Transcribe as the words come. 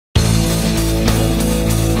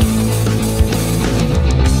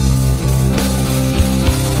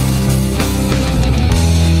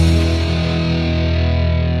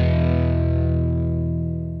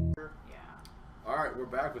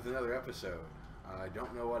episode. I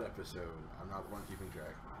don't know what episode. I'm not the one keeping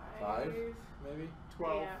track. 5? Maybe?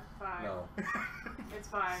 12. Yeah, 5. No. It's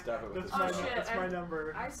 5. Stop it with That's, this. my, that's my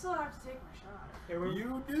number. I still have to take my shot.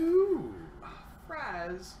 You do!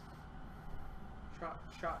 Fraz.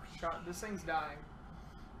 Shot. This thing's dying.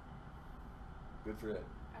 Good for it.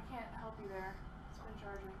 I can't help you there. It's been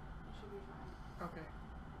charging. It should be fine. Okay.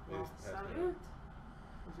 Well, Well, Salute.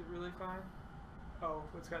 is it really fine? Oh,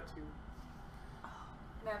 it's got 2.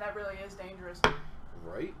 Man, that really is dangerous.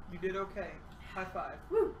 Right? You did okay. High 5.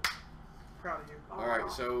 Woo! Proud of you.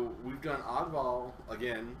 Alright, so we've done oddball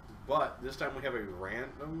again, but this time we have a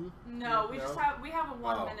random. No, we just have a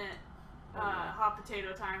 1 minute hot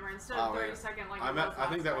potato timer instead of 30-second like I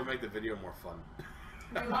think that would make the video more fun.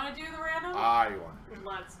 Do you want to do the random? I want to.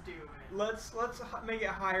 Let's do it. Let's make it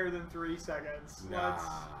higher than 3 seconds. Nah.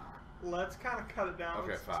 Let's kind of cut it down.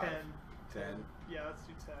 Okay, Let's 5. 10. 10? Yeah, let's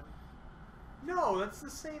do 10. No, that's the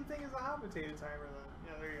same thing as a hot potato timer then.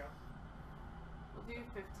 Yeah, there you go. We'll do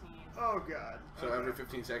 15. Oh god. So okay. every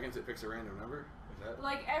 15 seconds it picks a random number? Is that?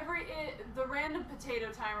 Like the random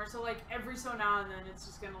potato timer, so like every so now and then it's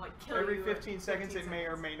just gonna like kill every you. 15 seconds it may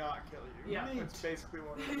or may not kill you. Yeah. That's basically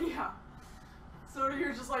what it is. Yeah. So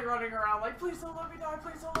you're just like running around like, please don't let me die,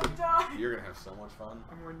 please don't let me die. You're gonna have so much fun.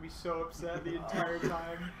 I'm going to be so upset the entire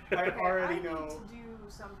time. I already know. I need to do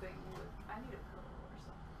something with, I need a pillow or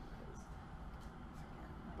something,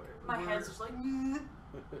 because my head's just like,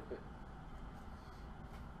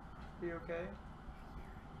 Are you okay?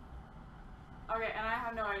 Okay, and I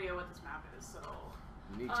have no idea what this map is, so.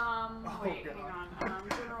 Neat. Wait, God. hang on.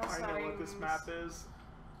 General settings. I know what this map is.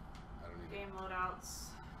 I don't need Game loadouts.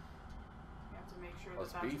 You have to make sure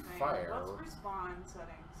Let's that that's be a thing. fire. Let's respawn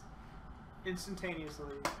settings.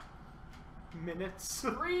 Instantaneously. Minutes.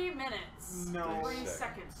 3 minutes. No. 3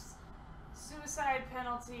 seconds. Suicide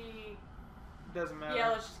penalty. Doesn't matter. Yeah,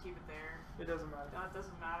 let's just keep it there. It doesn't matter. That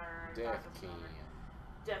doesn't matter. Death That doesn't cam. matter.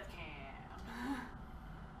 Death cam.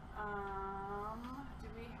 Do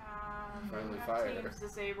we have Friendly have fire. teams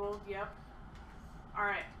disabled? Yep.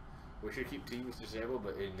 Alright. We should keep teams disabled,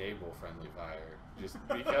 but enable friendly fire. Just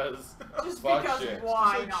because. Just fuck because shit.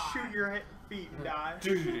 why Just, like, not? shoot your feet and die.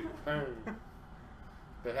 Dude.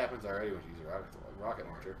 That happens already when you use a rocket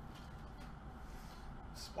launcher.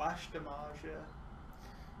 Splash damage,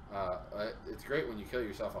 yeah. It's great when you kill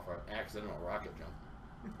yourself off an accidental rocket jump.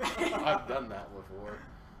 I've done that before.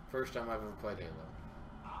 First time I've ever played Halo.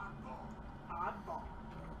 Oddball.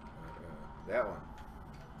 That one.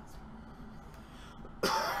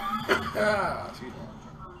 Excuse me.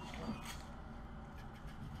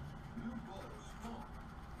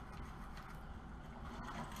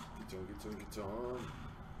 Get on.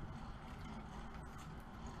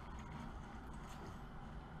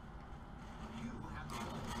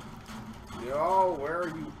 No, where are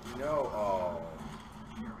you? No, oh.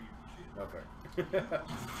 Okay.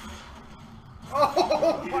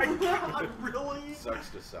 Oh my god, really? Sucks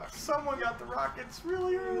to suck. Someone got the rockets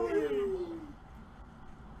really early.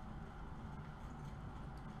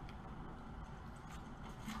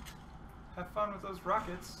 Have fun with those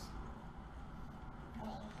rockets.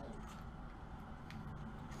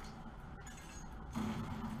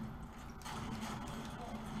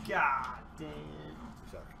 God dang it.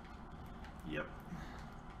 You suck. Yep.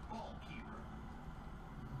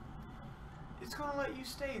 It's gonna let you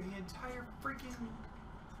stay the entire freaking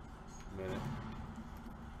Minute.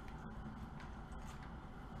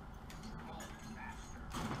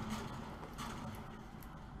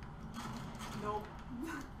 Nope.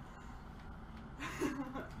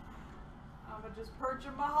 I'ma just perch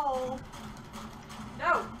in my hole.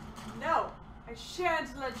 No! No! I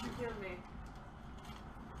shan't let you kill me.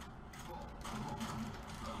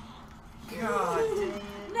 God dang it.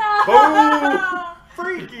 No! Oh!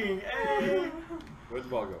 Freaking A! Where'd the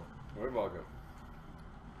ball go? Where'd the ball go?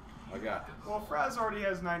 I got this. Well, Fraz already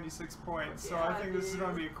has 96 points, so I Yeah, think this is dude.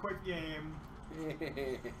 going to be a quick game.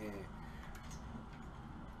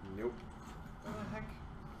 Nope. What the heck?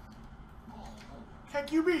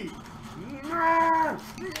 Heck you be!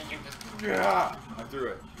 Yeah, I threw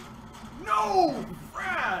it. No!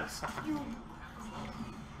 Fraz! You...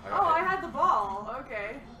 Oh, I had the ball.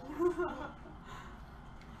 Okay.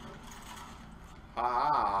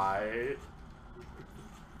 Hi.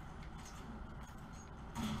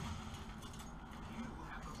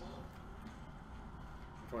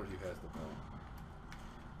 Which one of you has the ball?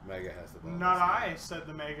 Mega has the ball. Not I, said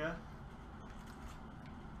the Mega.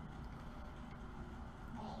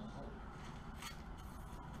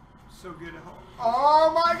 So good at home.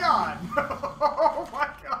 Oh my god! Oh my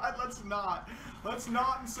god, let's not. Let's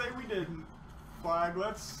not and say we didn't. Flag,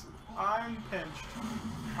 let's... I'm pinched.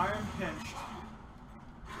 I am pinched.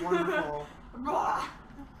 Wonderful. Blah.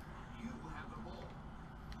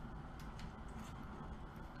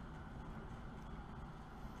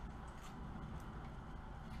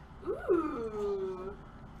 Ooh.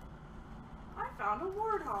 I found a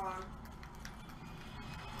warthog.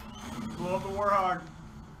 Blow up the warhog.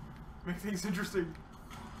 Make things interesting.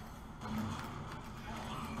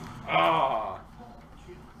 Ah!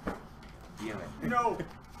 Damn it. No!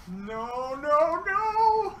 No, no,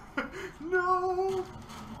 no! No!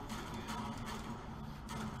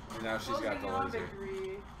 And now she's got Closing the in on laser.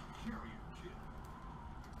 victory.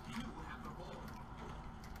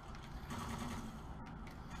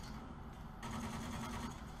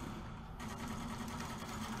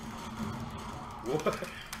 What?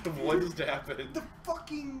 What just happened? The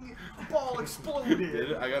fucking ball exploded! Did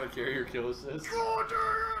it? I got a carrier kill assist. God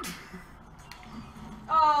damn it!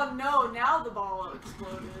 Oh no, now the ball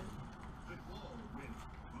exploded.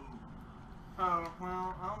 Oh,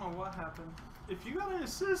 well, I don't know what happened. If you got an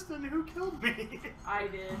assist, then who killed me? I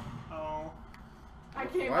did. Oh. I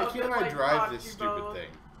came Why up can't and, I like, drive rocked this you stupid both. thing?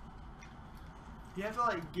 You have to,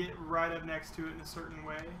 like, get right up next to it in a certain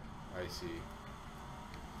way. I see.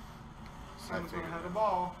 Someone's gonna figured have it the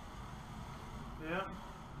ball. Yep.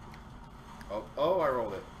 Oh, oh, I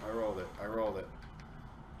rolled it. I rolled it. I rolled it.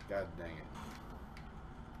 God dang it.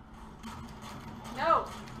 No!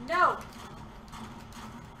 No!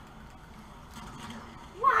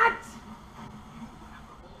 What?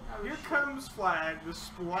 Here comes Flag to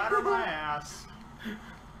splatter my ass.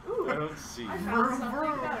 Ooh, I don't see. I you. found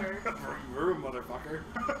something better. Vroom, vroom, motherfucker.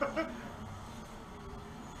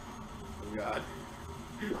 Oh god.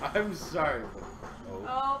 I'm sorry. Oh.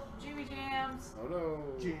 Oh, Jimmy Jams. Oh no.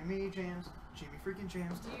 Jimmy Jams. Jimmy freaking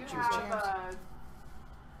Jams. Do you Jimmy have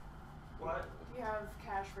What? do you have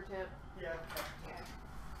cash for tip? Yeah. Okay.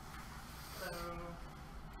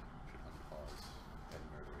 Unpause and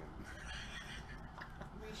murder him.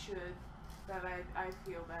 We should. But I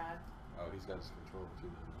feel bad. Oh, he's got his controller too.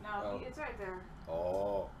 doesn't he? No, Oh. it's right there.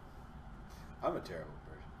 Oh. I'm a terrible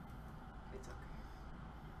person. It's okay.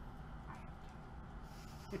 I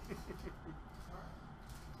have to. Did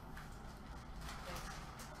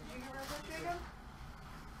you give her a tip, Jacob?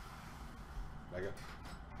 Mega.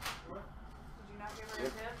 What? Did you not give her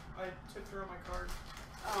Yep. a tip? I took her on my card.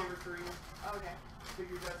 Oh. Gave her 3. Okay.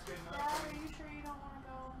 Figured that's good enough. Dad, for are me. you sure you don't want to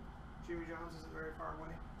go Jimmy John's isn't very far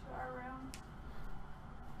away. to our room?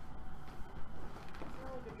 I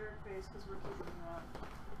feel like a jerk face because we're keeping you up.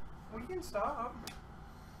 We can stop.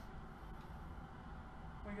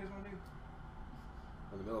 What do you guys want to do?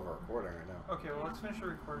 We're in the middle of our recording right now. Okay, well, let's finish the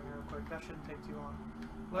recording real quick. That shouldn't take too long.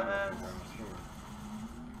 I'm Let's... on the screen.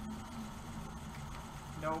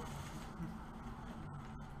 Nope.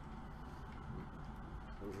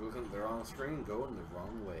 They're on the screen going the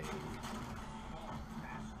wrong way.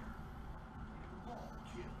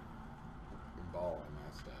 Ball in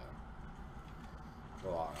my style.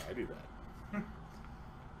 Well, I do that.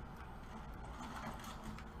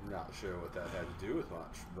 Not sure what that had to do with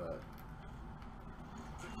much, but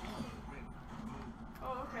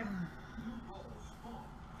Oh, okay. Oh,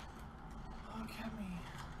 let me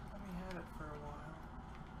have it for a while.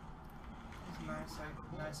 It's nice,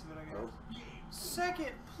 nice of it, I guess. Nope.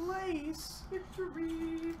 Second place!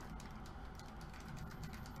 Victory!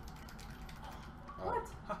 What?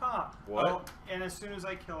 Haha! What? Oh, and as soon as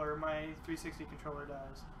I kill her, my 360 controller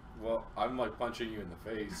dies. Well, I'm like punching you in the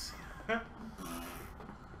face. Yep,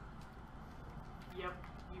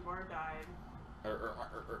 you are died. How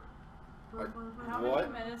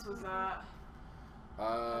What? many minutes was that? It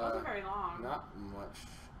wasn't very long. Not much.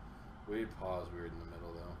 We paused weird in the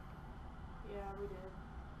middle though. Yeah, we did.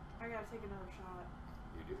 I gotta take another shot.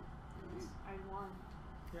 You do. Yes, I won.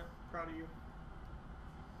 Yep, proud of you.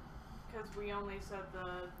 Because we only set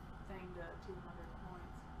the thing to 200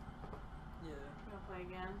 points. Yeah. You wanna play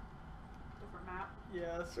again? Different map?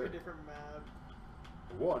 Yeah, that's Sure. a different map.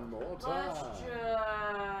 One more time. Let's just...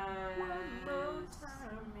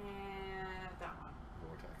 Man, that one.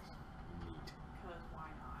 Vortex. Neat. Because why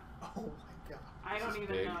not? Oh my god. I This don't is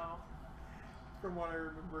even big. know. From what I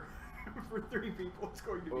remember, for 3 people, it's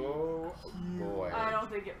going to be Oh huge. boy. I don't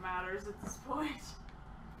think it matters at this point.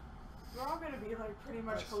 We're all gonna be like pretty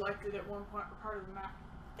much Nice. collected at one point part of the map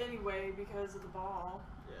anyway because of the ball.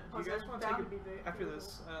 Yeah. Do Plus you guys they're want to take bound a to be big- after big.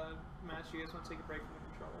 this match? You guys want to take a break from the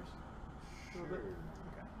controllers? A little bit? Sure.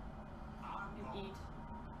 Okay. And eat.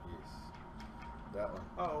 Yes. That one.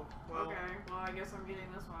 Oh well. Okay, well I guess I'm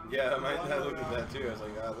getting this one. Yeah, Well, I looked at that too. I was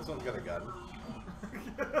like, this one's got a gun.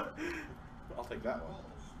 I'll take that one.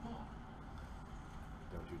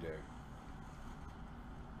 Don't you dare.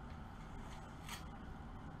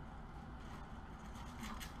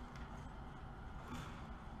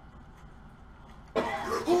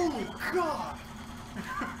 Oh God!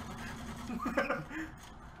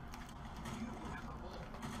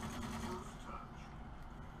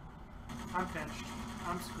 I'm pinched.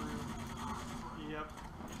 I'm screwed. Yep.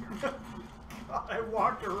 God, I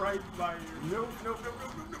walked right by you. Nope, nope, nope,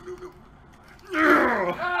 nope, nope, nope, nope.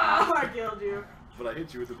 Oh, I killed you. But I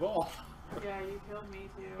hit you with the ball. Yeah, you killed me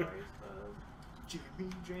too, I suppose. Jimmy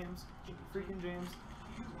Jams. Jimmy freaking Jams.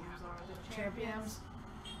 Jams are the champions.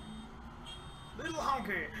 Little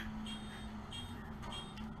honky.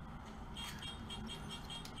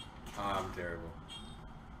 I'm terrible.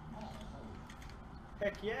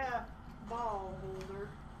 Heck yeah. Ball holder.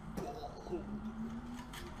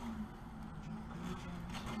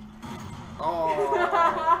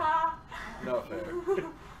 Oh. No fair.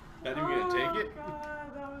 Not even gonna take it? Oh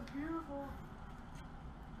God, that was beautiful.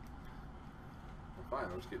 Well, fine,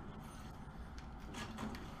 let's get.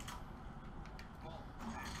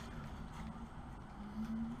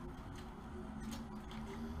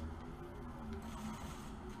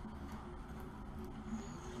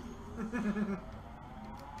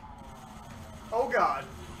 Oh God.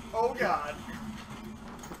 Oh God.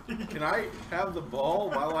 Can I have the ball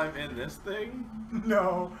while I'm in this thing?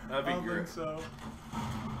 No. That'd be I don't great. think so.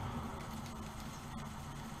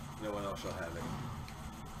 No one else shall have it.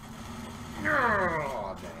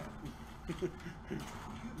 Oh, damn.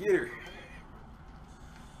 Get her.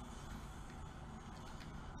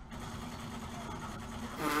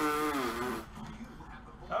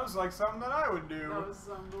 That was like something that I would do. That was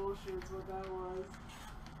some bullshit, is what that was.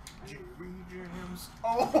 Jimmy Jams.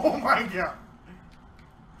 Oh my God.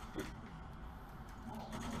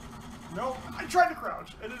 Nope. I tried to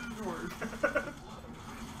crouch and it didn't work.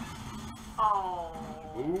 Oh.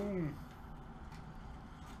 Boom.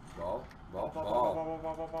 Ball. Ball.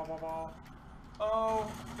 Ball. Ball.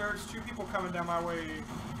 Oh, there's two people coming down my way.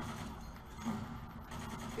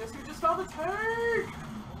 Guess who just fell the tank?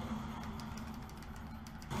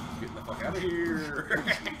 Get the fuck out of here.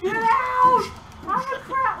 Get out! How the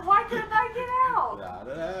crap? Why couldn't I get out?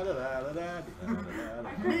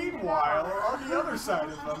 Meanwhile, on the other side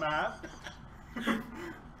of the map.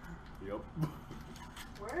 Yep.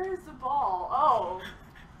 Where is the ball? Oh.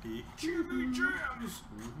 Jimmy Jams.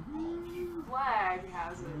 Flag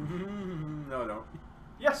has it. No, I don't.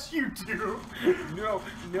 Yes, you do. No,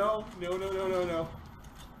 no, no, no, no, no, no.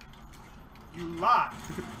 You lie.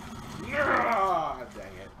 Ah,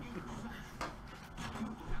 dang it.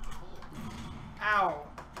 Ow.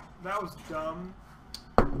 That was dumb.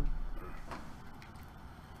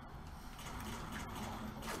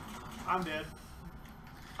 I'm dead.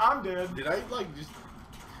 I'm dead. Did I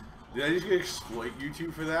just exploit you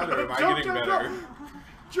two for that, or am I Jump, getting jump, better?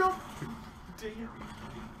 Jump! Dang it.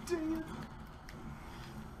 Dang it.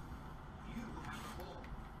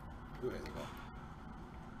 Who has the ball?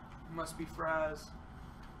 Must be Fraz.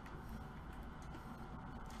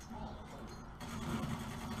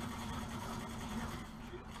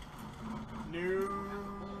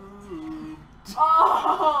 Noob.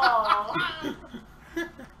 Oh! That's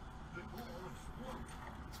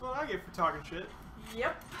what I get for talking shit.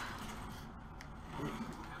 Yep.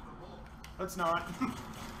 Let's not.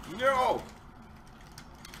 No!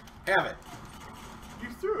 Have it. You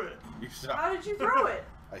threw it. You suck. How did you throw it?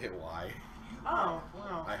 I hit Y. Oh,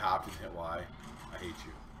 wow. I hopped and hit Y. I hate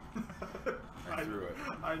you. I threw it.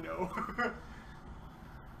 I know.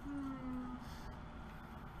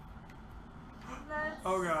 Let's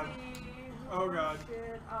Oh, God. see Oh, who God.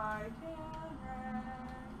 shit I can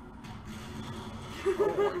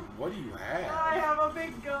Oh, what do you have? I have a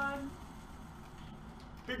big gun.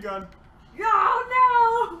 Big gun.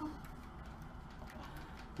 Oh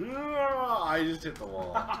no! I just hit the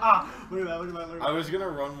wall. Look at that, look at that, look at that. I was gonna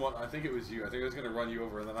run one. I think it was you. I think I was gonna run you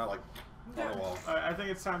over, and then I like on the wall. I think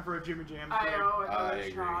it's time for a Jimmy Jam. I know I another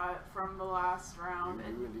agree. shot from the last round, You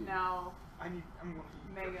and indeed. now I'm gonna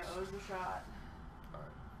eat Mega this. owes a shot. All right.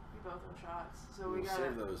 We both owe shots, so we We'll gotta.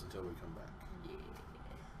 save those until we come back. Yeah.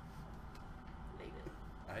 Later.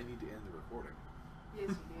 I need to end the recording.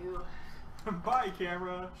 Yes, you do. Bye,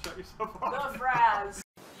 camera. Shut yourself off. The Fraz.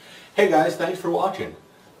 Hey guys, thanks for watching.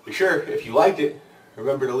 Be sure, if you liked it,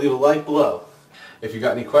 remember to leave a like below. If you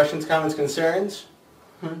got any questions, comments, concerns,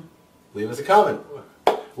 leave us a comment.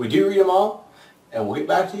 We do read them all, and we'll get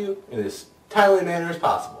back to you in as timely a manner as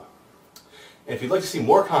possible. And if you'd like to see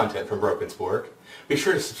more content from Broken Spork, be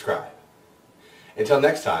sure to subscribe. Until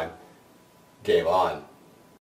next time, game on.